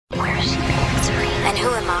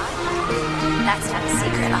mine? That's not a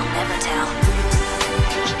secret I'll never tell.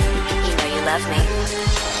 You know you love me.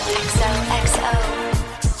 XOXO.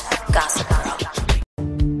 Gossip Girl.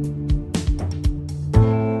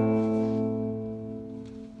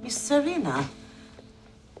 Miss Serena,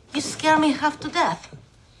 you scare me half to death.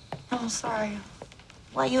 Oh, sorry.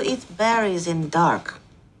 Why you eat berries in dark?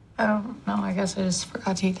 Oh, no, I guess I just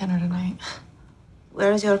forgot to eat dinner tonight.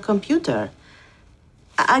 Where is your computer?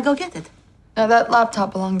 I go get it. No, that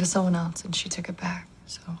laptop belonged to someone else, and she took it back,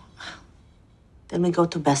 so... Then we go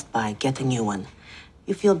to Best Buy, get a new one.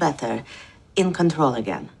 You feel better, in control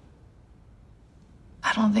again.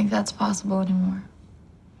 I don't think that's possible anymore.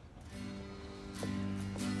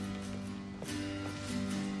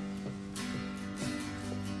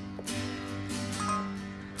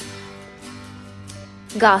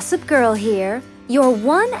 Gossip Girl here, your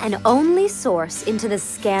one and only source into the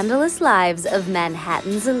scandalous lives of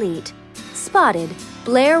Manhattan's elite. Spotted,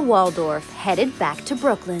 Blair Waldorf headed back to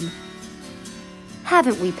Brooklyn.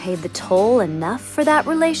 Haven't we paid the toll enough for that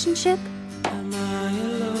relationship?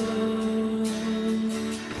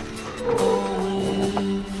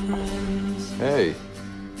 Hey,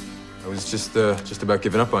 I was just about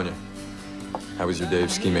giving up on you. How was your day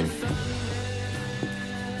of scheming?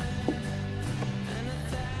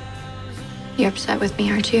 You're upset with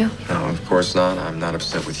me, aren't you? No, of course not. I'm not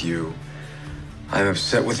upset with you. I'm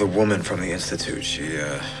upset with a woman from the Institute. She,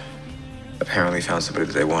 apparently found somebody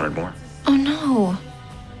that they wanted more. Oh, no.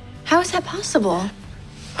 How is that possible?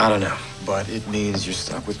 I don't know, but it means you're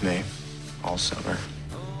stuck with me all summer.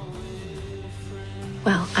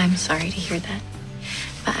 Well, I'm sorry to hear that,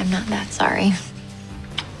 but I'm not that sorry.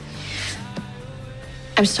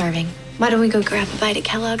 I'm starving. Why don't we go grab a bite at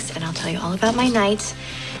Kellogg's, and I'll tell you all about my night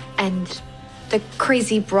and the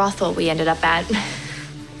crazy brothel we ended up at.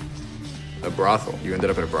 A brothel? You ended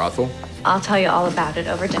up at a brothel? I'll tell you all about it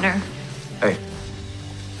over dinner. Hey.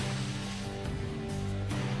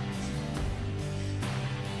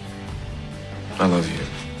 I love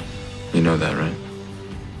you. You know that, right?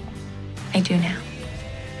 I do now.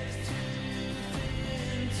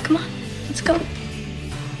 Come on, let's go.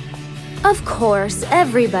 Of course,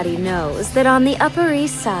 everybody knows that on the Upper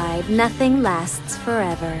East Side, nothing lasts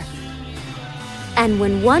forever. And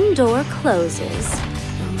when one door closes,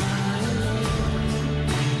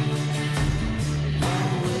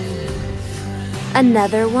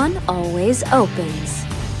 another one always opens.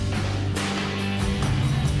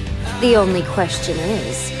 The only question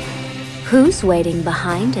is, who's waiting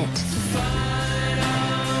behind it?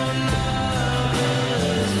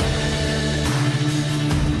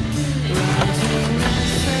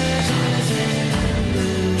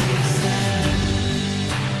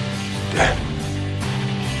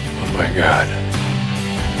 Oh my God.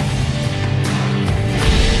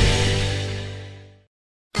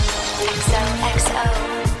 XOXO.